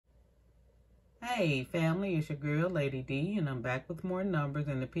Hey family, it's your girl Lady D, and I'm back with more numbers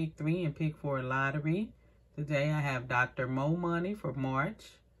in the Pick 3 and Pick 4 lottery. Today I have Dr. Mo Money for March.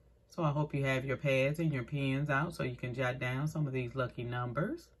 So I hope you have your pads and your pens out so you can jot down some of these lucky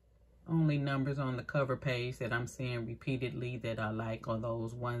numbers. Only numbers on the cover page that I'm seeing repeatedly that I like are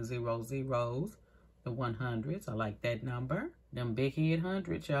those 100s, the 100s. I like that number. Them big head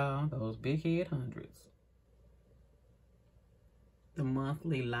hundreds, y'all. Those big head hundreds. The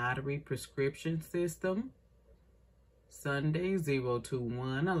monthly lottery prescription system. Sunday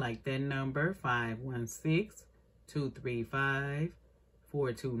 021, I like that number. 516, 235,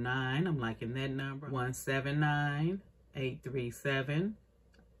 429, I'm liking that number. 179, 837,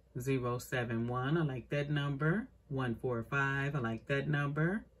 071, I like that number. 145, I like that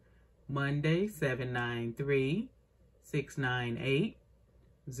number. Monday 793, 698,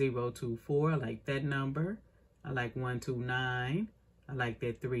 024, I like that number. I like 129. I like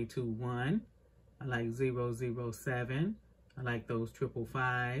that 321. I like 007. I like those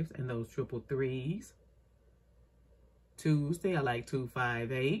 555s and those 333s. Tuesday, I like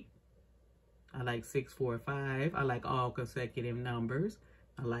 258. I like 645. I like all consecutive numbers.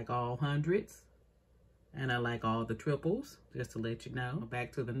 I like all hundreds. And I like all the triples, just to let you know.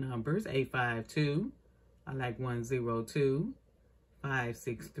 Back to the numbers. 852. I like 102.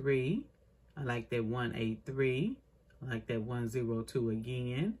 563. I like that 183. I like that 102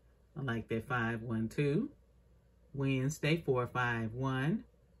 again. I like that 512. Wednesday 451.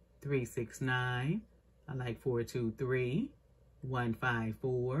 369. I like 423.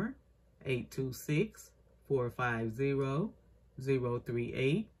 154. 826. 450.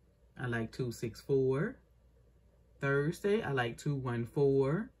 038. I like 264. Thursday I like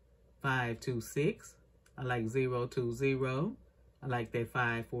 214. 526. I like 020. I like that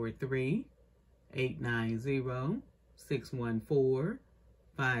 543. 890, 614,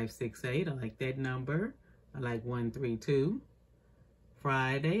 568. I like that number. I like 132.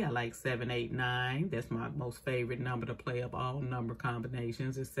 Friday, I like 789. That's my most favorite number to play up all number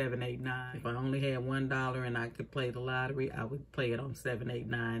combinations is 789. If I only had $1 and I could play the lottery, I would play it on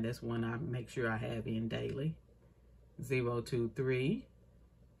 789. That's one I make sure I have in daily. 023,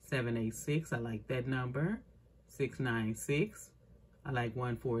 786. I like that number. 696. I like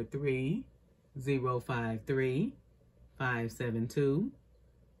 143, 053, 572,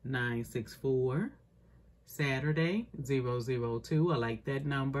 964. Saturday, 002, I like that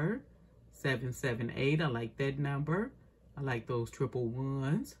number. 778, I like that number. I like those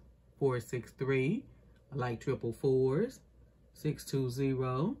 111s. 463, I like 444s.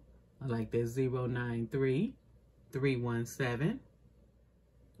 620, I like that 093, 317.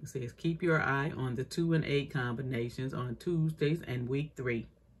 It says, keep your eye on the 2 and 8 combinations on Tuesdays and week 3.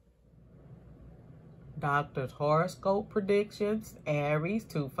 Doctor's horoscope predictions. Aries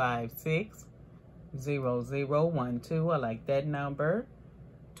 256, 0012. I like that number.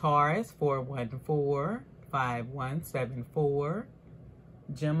 Taurus 414, 5174.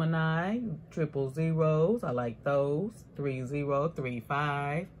 Gemini triple zeros. I like those.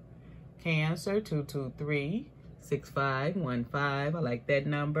 3035. Cancer 223. 6515, I like that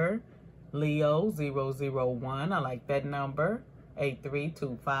number. Leo 001, I like that number.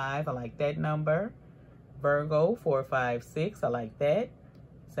 8325, I like that number. Virgo 456, I like that.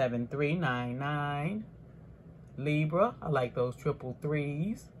 7399. Libra, I like those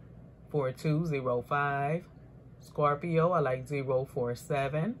 333s. 4205. Scorpio, I like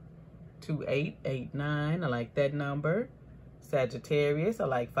 047. 2889, I like that number. Sagittarius, I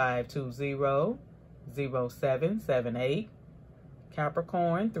like 520. 0778.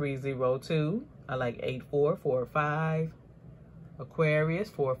 Capricorn 302. I like 8445. Aquarius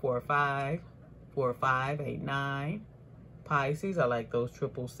 445. 4589. Pisces, I like those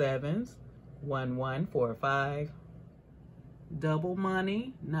 777s. 1145. Double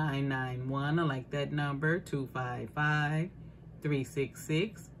money 991. I like that number. 255.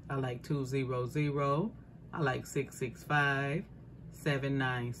 366. I like 200. I like 665.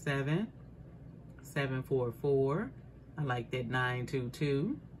 797. 744. I like that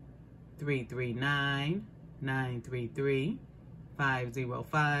 922. 339. 933.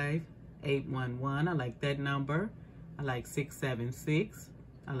 505. 811. I like that number. I like 676.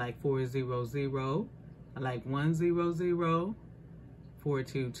 I like 400. I like 100.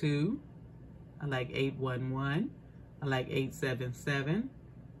 422. I like 811. I like 877.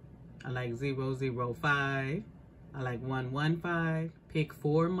 I like 005. I like 115. Pick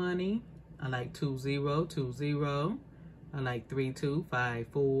 4 money. I like 2020. I like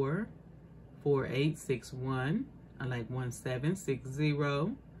 3254. 4861. I like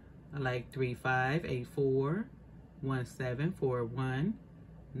 1760. I like 3584. 1741.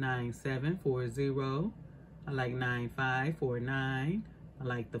 9740. I like 9549. I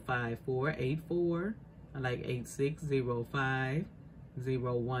like the 5484. I like 8605,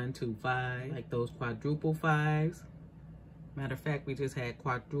 0125. I like those quadruple fives. Matter of fact, we just had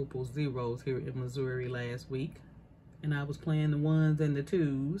quadruple zeros here in Missouri last week. And I was playing the ones and the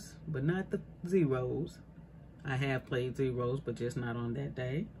twos, but not the zeros. I have played zeros, but just not on that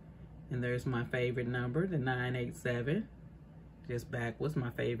day. And there's my favorite number, the 987. Just backwards, my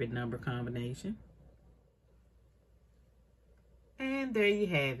favorite number combination. And there you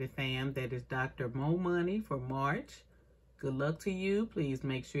have it, fam. That is Dr. Mo Money for March. Good luck to you. Please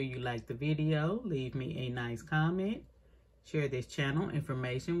make sure you like the video. Leave me a nice comment. Share this channel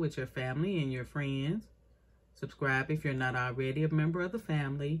information with your family and your friends. Subscribe if you're not already a member of the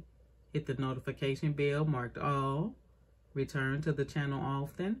family. Hit the notification bell marked all. Return to the channel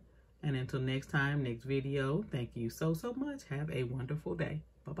often. And until next time, next video, thank you so much. Have a wonderful day.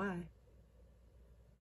 Bye-bye.